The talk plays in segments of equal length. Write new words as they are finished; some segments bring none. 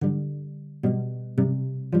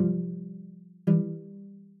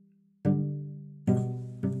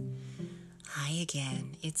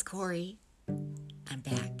again. It's Corey. I'm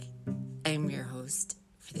back. I'm your host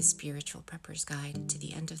for the Spiritual Prepper's Guide to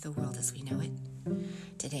the End of the World as We Know It.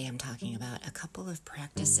 Today I'm talking about a couple of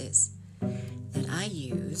practices that I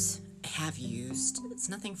have used. It's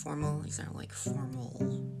nothing formal. These aren't like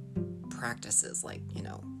formal practices like a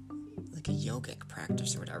yogic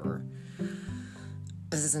practice or whatever.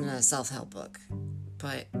 This isn't a self-help book,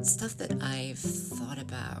 but stuff that I've thought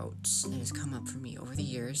about that has come up for me over the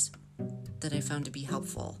years that I found to be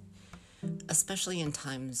helpful, especially in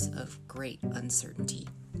times of great uncertainty,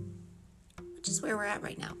 which is where we're at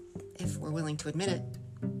right now, if we're willing to admit it.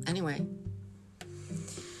 Anyway,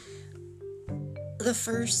 the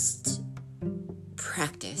first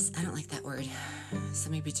practice, I don't like that word, so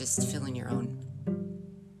maybe just fill in your own.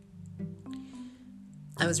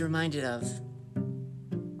 I was reminded of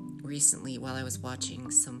recently while I was watching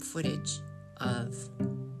some footage of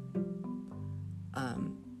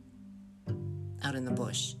out in the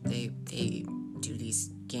bush. They do these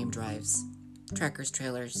game drives, trackers,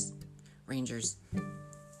 trailers, rangers,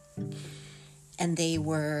 and they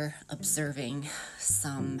were observing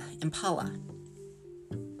some impala,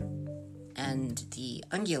 and the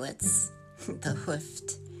ungulates, the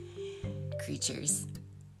hoofed creatures,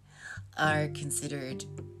 are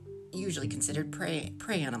usually considered prey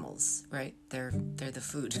animals, right? They're the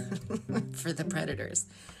food for the predators.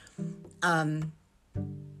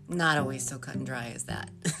 Not always so cut and dry as that.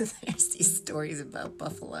 There's these stories about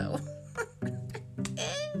buffalo.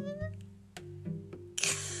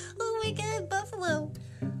 Oh my God, buffalo!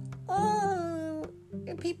 Oh,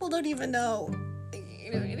 people don't even know.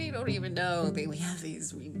 They don't even know. We have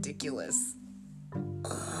these ridiculous,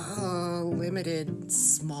 limited,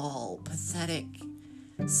 small, pathetic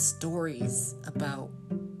stories about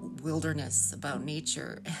wilderness, about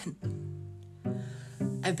nature, and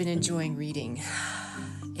I've been enjoying reading.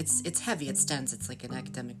 It's heavy, it's dense, it's like an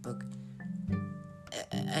academic book.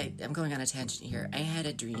 I'm going on a tangent here. I had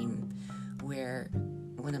a dream where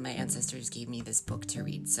one of my ancestors gave me this book to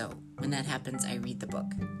read, so when that happens, I read the book,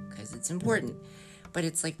 because it's important. But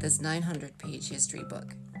it's like this 900-page history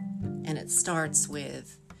book, and it starts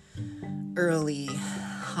with early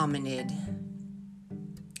hominid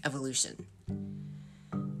evolution.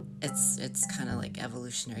 It's kind of like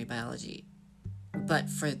evolutionary biology, but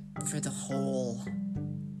for the whole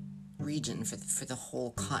region, for the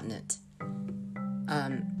whole continent.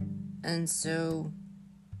 And so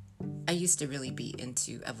I used to really be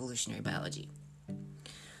into evolutionary biology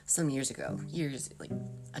some years, like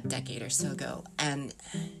a decade or so ago, and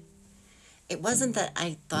it wasn't that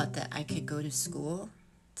I thought that I could go to school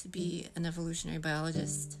to be an evolutionary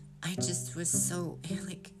biologist. I just was so, I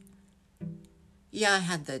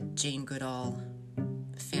had the Jane Goodall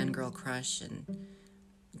fangirl crush, and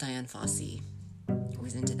Diane Fossey. I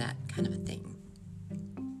was into that kind of a thing.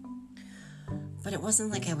 But it wasn't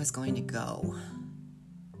like I was going to go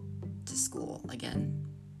to school again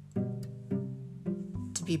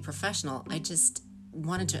to be professional. I just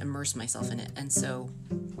wanted to immerse myself in it, and so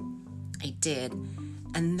I did.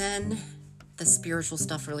 And then the spiritual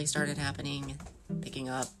stuff really started happening, picking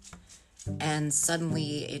up, and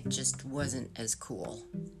suddenly it just wasn't as cool.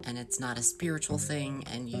 And it's not a spiritual thing,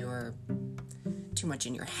 and you're too much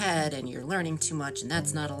in your head, and you're learning too much, and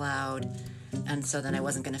that's not allowed. And so then I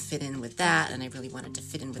wasn't going to fit in with that, and I really wanted to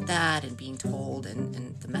fit in with that, and being told,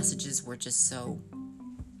 and the messages were just so,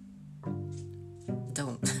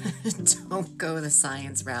 don't go the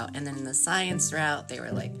science route. And then in the science route, they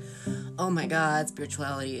were like, oh my God,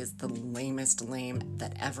 spirituality is the lamest lame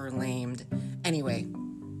that ever lamed. Anyway,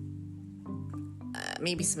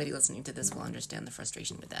 maybe somebody listening to this will understand the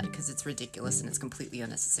frustration with that, because it's ridiculous and it's completely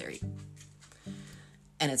unnecessary.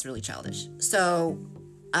 And it's really childish. So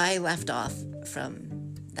I left off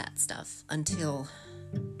from that stuff until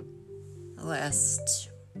the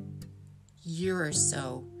last year or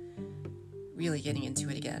so, really getting into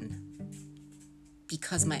it again,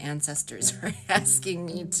 because my ancestors are asking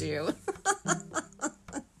me to.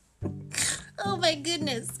 Oh my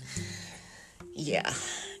goodness. Yeah.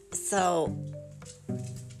 So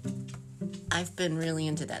I've been really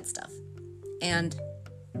into that stuff. And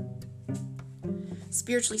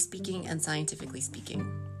spiritually speaking and scientifically speaking,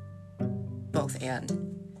 both and.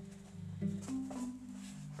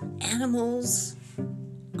 Animals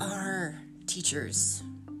are teachers.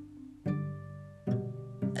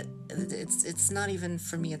 It's not even,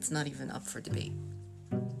 for me, it's not even up for debate.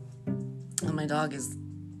 Well, my dog is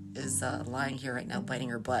lying here right now biting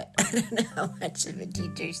her butt. I don't know how much of a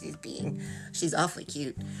teacher she's being. She's awfully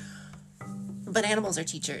cute. But animals are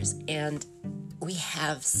teachers, and we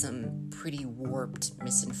have some pretty warped,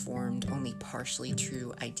 misinformed, only partially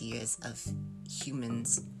true ideas of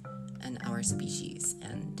humans and our species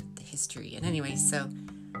and the history. And anyway, so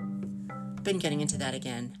been getting into that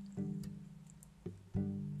again.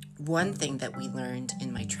 One thing that we learned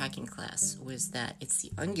in my tracking class was that it's the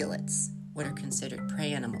ungulates, what are considered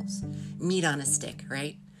prey animals, meat on a stick,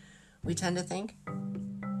 right? We tend to think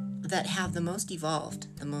that have the most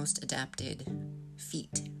evolved, the most adapted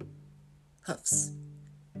feet, hoofs,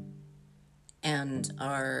 and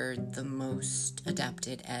are the most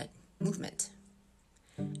adapted at movement.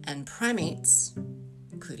 And primates,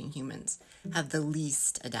 including humans, have the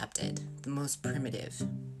least adapted, the most primitive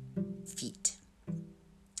feet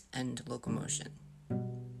and locomotion.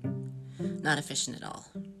 Not efficient at all.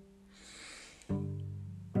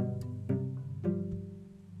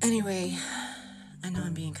 Anyway, I know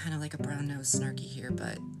I'm being kind of like a brown-nosed snarky here,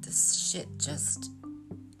 but this shit just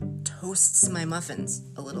toasts my muffins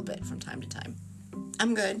a little bit from time to time.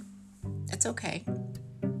 I'm good. It's okay.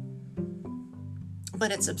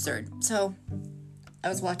 But it's absurd. So, I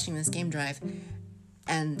was watching this game drive,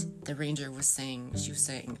 and the ranger was saying,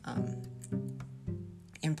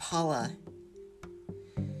 Impala,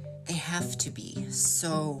 they have to be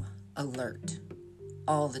so alert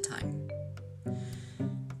all the time.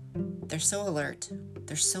 They're so alert,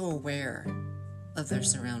 they're so aware of their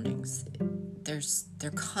surroundings.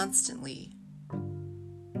 They're constantly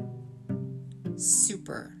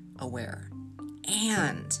super aware.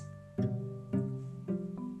 And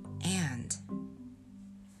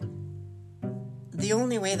the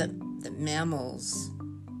only way that mammals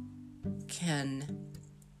can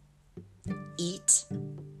eat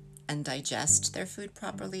and digest their food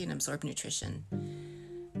properly and absorb nutrition,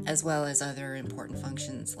 as well as other important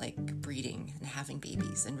functions like breeding and having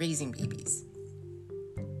babies and raising babies,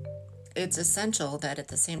 it's essential that at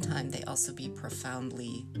the same time they also be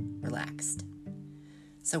profoundly relaxed.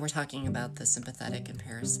 So we're talking about the sympathetic and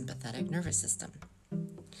parasympathetic nervous system.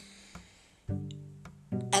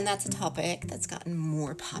 And that's a topic that's gotten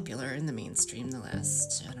more popular in the mainstream the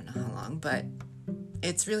last, I don't know how long, but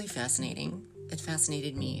it's really fascinating. It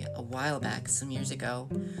fascinated me a while back, some years ago,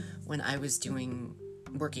 when I was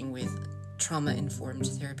working with trauma-informed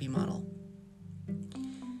therapy model.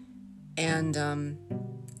 And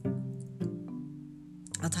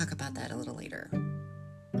I'll talk about that a little later.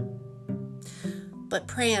 But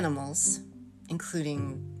prey animals,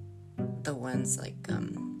 including the ones like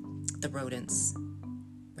the rodents,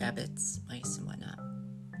 rabbits, mice, and whatnot,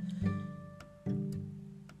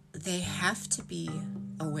 they have to be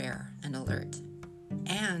aware and alert.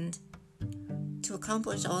 And to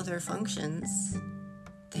accomplish all their functions,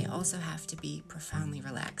 they also have to be profoundly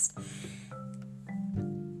relaxed.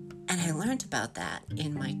 And I learned about that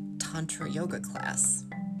in my Tantra yoga class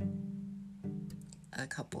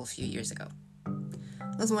a few years ago.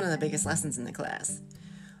 That was one of the biggest lessons in the class,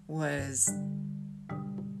 was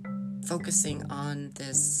focusing on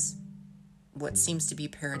this, what seems to be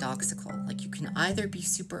paradoxical. Like, you can either be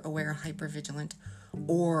super aware, hypervigilant,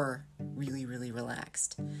 or really, really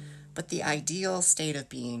relaxed. But the ideal state of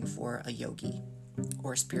being for a yogi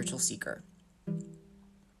or a spiritual seeker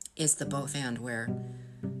is the both and, where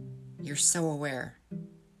you're so aware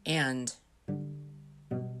and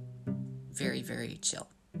very, very chill.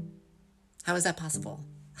 How is that possible?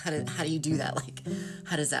 How do you do that? Like,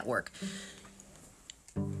 how does that work?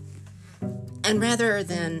 And rather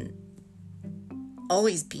than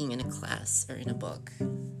always being in a class or in a book,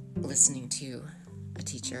 listening to a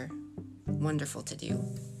teacher, wonderful to do,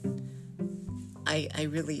 I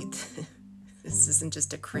really, this isn't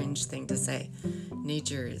just a cringe thing to say.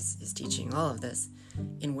 Nature is teaching all of this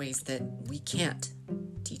in ways that we can't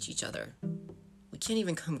teach each other. We can't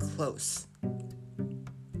even come close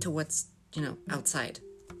to what's, outside,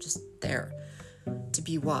 just there, to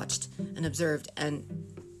be watched and observed. And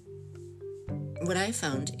what I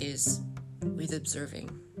found is, with observing,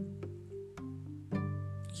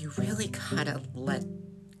 you really gotta let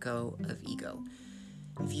go of ego.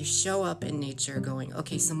 If you show up in nature going,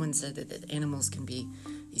 okay, someone said that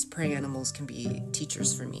these prey animals can be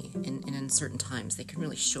teachers for me, and in certain times they can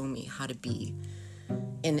really show me how to be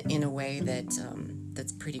in a way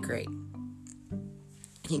that's pretty great.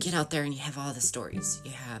 And you get out there and you have all the stories,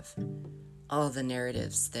 you have all the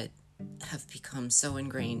narratives that have become so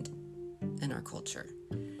ingrained in our culture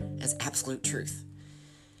as absolute truth.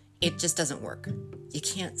 It just doesn't work. You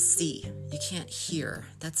can't see, you can't hear.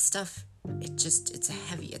 That stuff, it's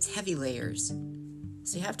heavy layers.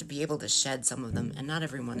 So you have to be able to shed some of them, and not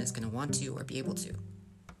everyone is going to want to or be able to.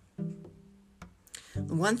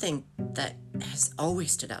 One thing that has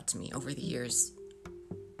always stood out to me over the years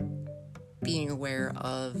being aware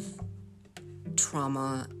of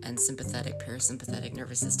trauma and sympathetic, parasympathetic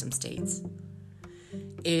nervous system states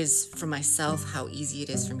is, for myself, how easy it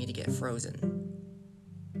is for me to get frozen.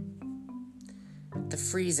 The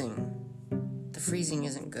freezing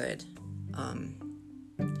isn't good.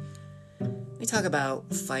 We talk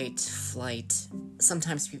about fight, flight.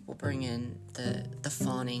 Sometimes people bring in the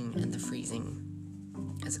fawning and the freezing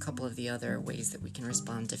as a couple of the other ways that we can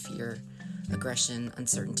respond to fear, aggression,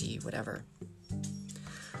 uncertainty, whatever.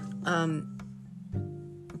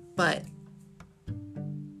 But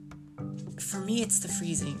for me, it's the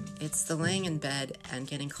freezing. It's the laying in bed and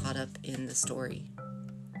getting caught up in the story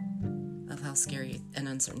of how scary and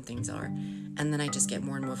uncertain things are. And then I just get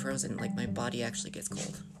more and more frozen, like my body actually gets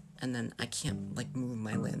cold. And then I can't, like, move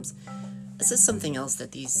my limbs. This is something else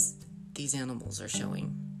that these animals are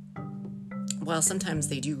showing. While sometimes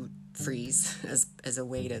they do freeze as a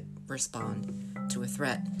way to respond to a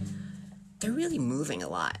threat, they're really moving a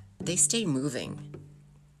lot. They stay moving.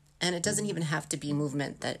 And it doesn't even have to be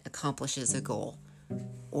movement that accomplishes a goal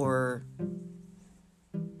or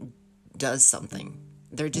does something.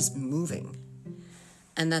 They're just moving.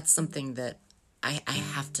 And that's something that I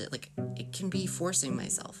have to, like, it can be forcing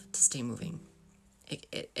myself to stay moving.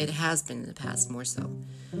 It has been in the past more so.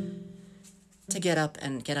 To get up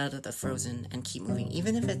and get out of the frozen and keep moving.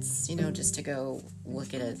 Even if it's, just to go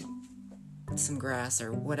look at some grass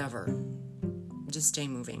or whatever. Just stay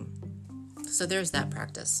moving. So there's that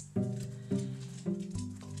practice.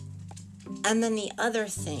 And then the other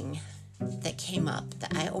thing that came up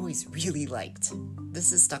that I always really liked, this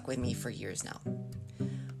has stuck with me for years now,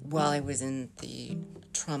 while I was in the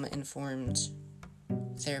trauma-informed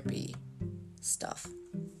therapy stuff.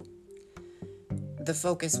 The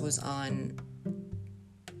focus was on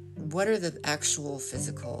what are the actual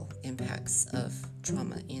physical impacts of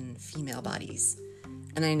trauma in female bodies.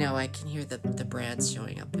 And I know I can hear the Brads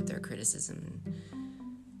showing up with their criticism.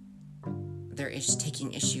 They're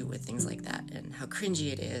taking issue with things like that and how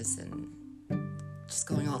cringy it is and just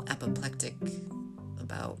going all apoplectic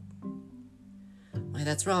about why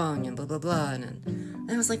that's wrong and blah, blah, blah.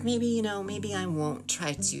 And I was like, maybe I won't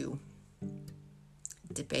try to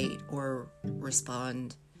debate or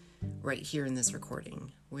respond right here in this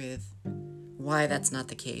recording with why that's not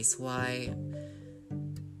the case, why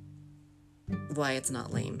it's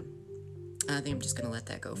not lame. I think I'm just going to let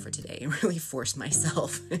that go for today and really force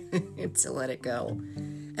myself to let it go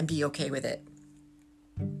and be okay with it.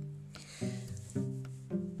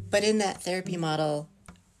 But in that therapy model,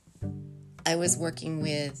 I was working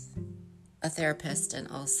with a therapist and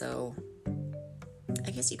also,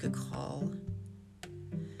 I guess you could call,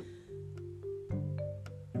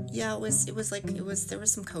 there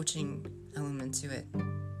was some coaching element to it.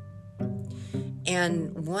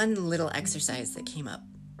 And one little exercise that came up,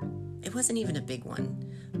 it wasn't even a big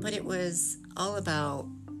one, but it was all about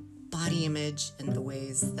body image and the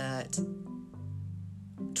ways that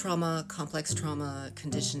trauma, complex trauma,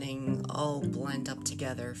 conditioning all blend up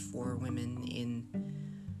together for women in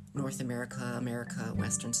North America,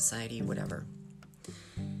 Western society, whatever.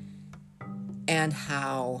 And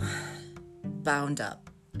how bound up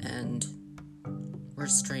and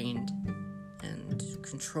restrained and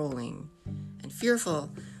controlling and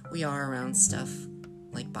fearful we are around stuff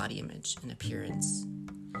like body image and appearance.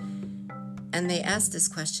 And they asked this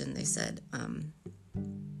question, they said,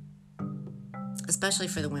 especially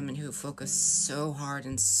for the women who focus so hard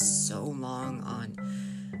and so long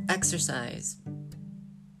on exercise,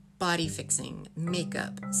 body fixing,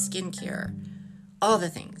 makeup, skincare, all the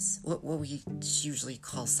things, what we usually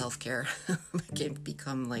call self-care, can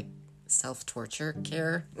become like self-torture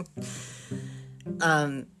care.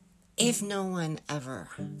 If no one ever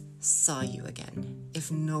saw you again,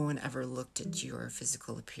 if no one ever looked at your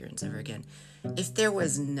physical appearance ever again, if there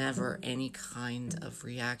was never any kind of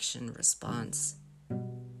reaction, response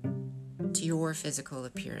to your physical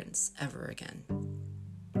appearance ever again,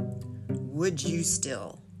 would you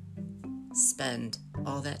still spend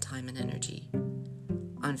all that time and energy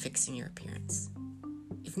on fixing your appearance?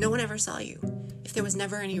 If no one ever saw you, if there was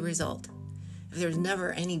never any result, if there was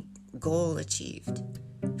never any goal achieved,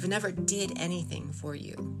 if it never did anything for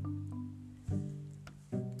you,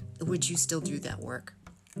 would you still do that work?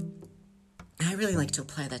 I really like to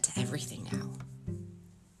apply that to everything now.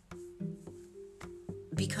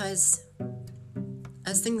 Because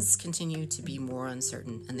as things continue to be more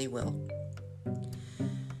uncertain, and they will,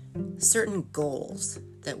 certain goals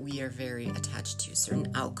that we are very attached to, certain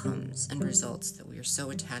outcomes and results that we are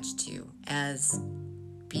so attached to as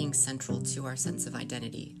being central to our sense of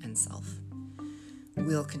identity and self,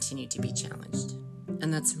 will continue to be challenged.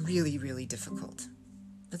 And that's really, really difficult.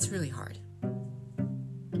 That's really hard.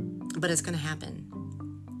 but it's going to happen.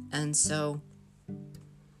 And so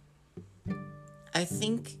I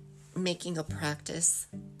think making a practice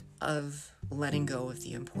of letting go of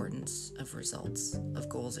the importance of results, of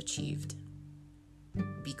goals achieved,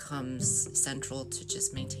 becomes central to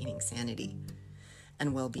just maintaining sanity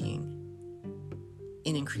and well-being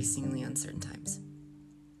in increasingly uncertain times.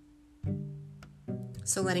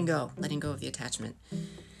 So letting go of the attachment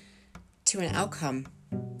to an outcome.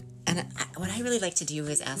 And what I really like to do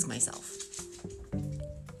is ask myself,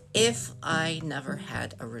 if I never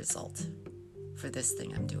had a result for this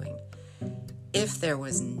thing I'm doing, if there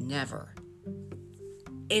was never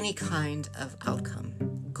any kind of outcome,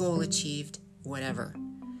 goal achieved, whatever,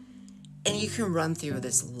 and you can run through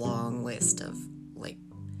this long list of, like,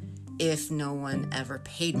 if no one ever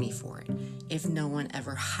paid me for it, if no one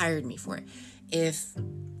ever hired me for it, if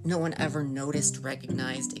no one ever noticed,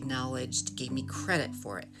 recognized, acknowledged, gave me credit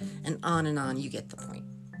for it, and on, you get the point.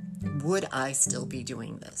 Would I still be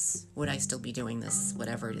doing this? Would I still be doing this,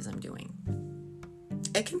 whatever it is I'm doing?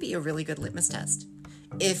 It can be a really good litmus test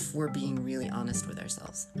if we're being really honest with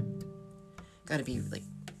ourselves. Gotta be, like,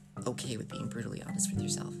 okay with being brutally honest with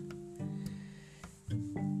yourself.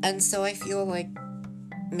 And so I feel like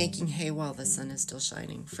making hay while the sun is still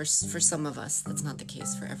shining. For some of us, that's not the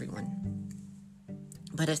case for everyone.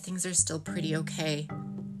 But if things are still pretty okay,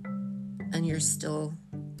 and you still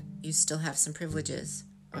have some privileges,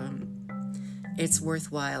 it's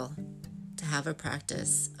worthwhile to have a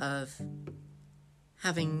practice of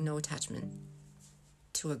having no attachment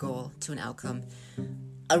to a goal, to an outcome.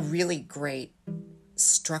 A really great,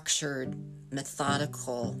 structured,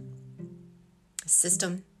 methodical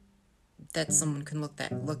system that someone can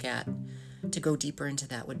look at to go deeper into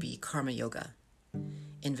that would be karma yoga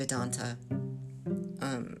in Vedanta.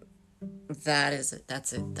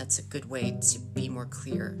 That's a good way to be more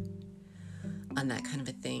clear on that kind of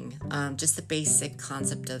a thing. Just the basic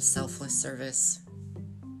concept of selfless service.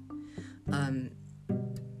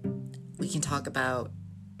 We can talk about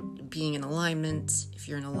being in alignment, if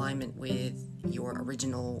you're in alignment with your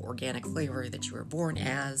original organic flavor that you were born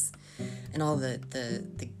as, and all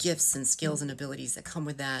the gifts and skills and abilities that come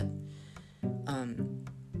with that,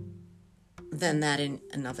 then that in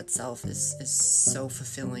and of itself is so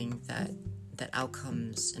fulfilling that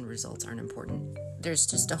outcomes and results aren't important. There's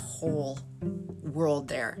just a whole world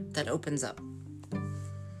there that opens up.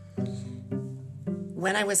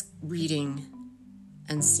 When I was reading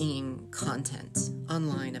and seeing content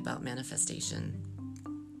online about manifestation,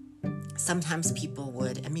 sometimes people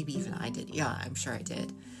would, and maybe even I did, I'm sure I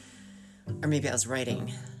did, or maybe I was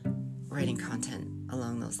writing content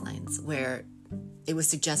along those lines, where it was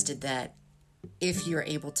suggested that if you're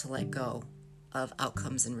able to let go of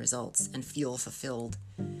outcomes and results and feel fulfilled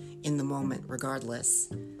in the moment, regardless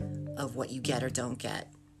of what you get or don't get,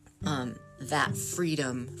 that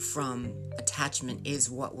freedom from attachment is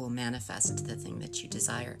what will manifest the thing that you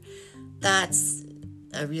desire. That's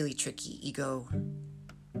a really tricky ego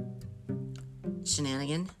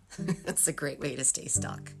shenanigan. That's a great way to stay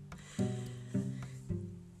stuck.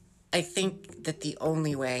 I think that the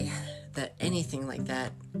only way that anything like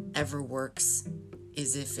that ever works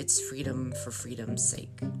is if it's freedom for freedom's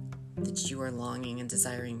sake, that you are longing and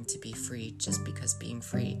desiring to be free just because being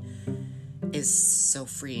free is so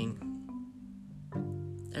freeing.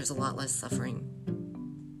 There's a lot less suffering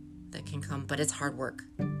that can come, but it's hard work.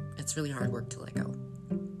 It's really hard work to let go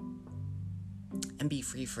and be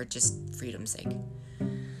free for just freedom's sake.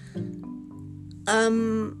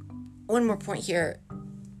 One more point here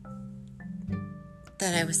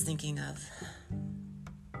that I was thinking of.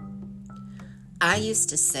 I used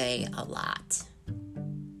to say a lot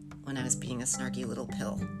when I was being a snarky little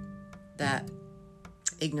pill that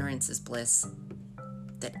ignorance is bliss,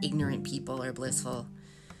 that ignorant people are blissful,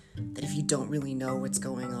 that if you don't really know what's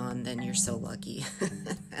going on, then you're so lucky.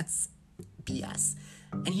 That's BS.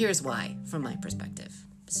 And here's why, from my perspective.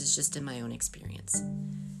 This is just in my own experience.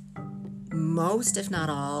 Most, if not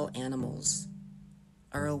all, animals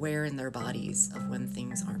are aware in their bodies of when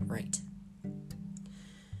things aren't right.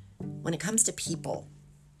 When it comes to people,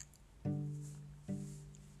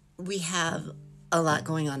 we have a lot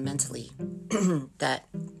going on mentally that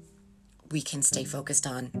we can stay focused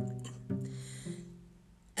on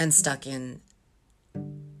and stuck in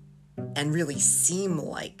and really seem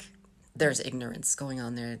like there's ignorance going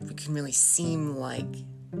on there. We can really seem like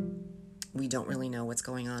we don't really know what's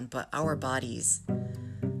going on, but our bodies,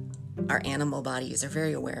 our animal bodies, are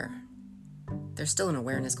very aware. There's still an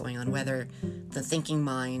awareness going on, whether the thinking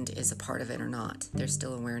mind is a part of it or not. There's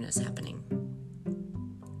still awareness happening.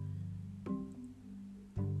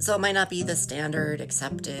 So it might not be the standard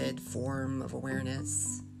accepted form of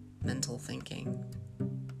awareness, mental thinking.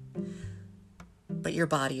 But your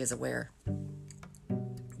body is aware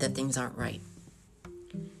that things aren't right.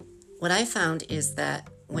 What I found is that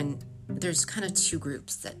when there's kind of two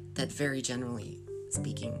groups that very generally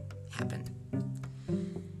speaking happen.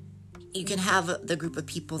 You can have the group of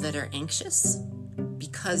people that are anxious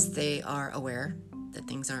because they are aware that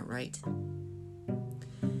things aren't right.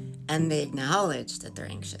 And they acknowledge that they're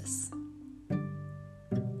anxious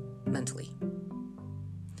mentally.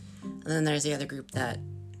 And then there's the other group that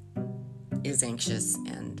is anxious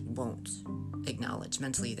and won't acknowledge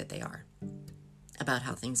mentally that they are about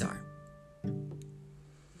how things are.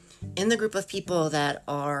 In the group of people that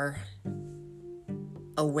are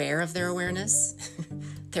aware of their awareness,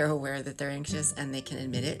 they're aware that they're anxious and they can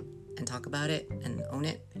admit it and talk about it and own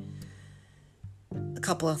it, a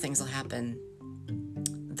couple of things will happen.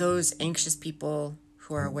 Those anxious people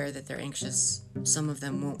who are aware that they're anxious, some of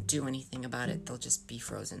them won't do anything about it. They'll just be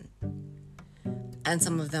frozen. And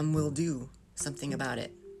some of them will do something about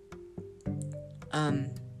it.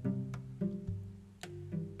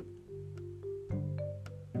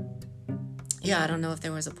 Yeah, I don't know if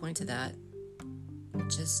there was a point to that.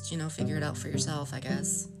 Just, figure it out for yourself, I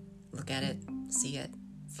guess. Look at it, see it,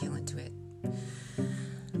 feel into it.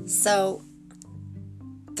 So,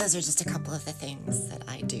 those are just a couple of the things that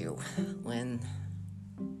I do when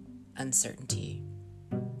uncertainty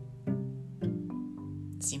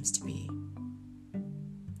seems to be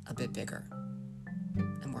a bit bigger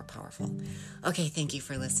and more powerful. Okay, thank you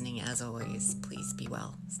for listening. As always, please be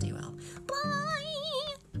well, stay well. Bye!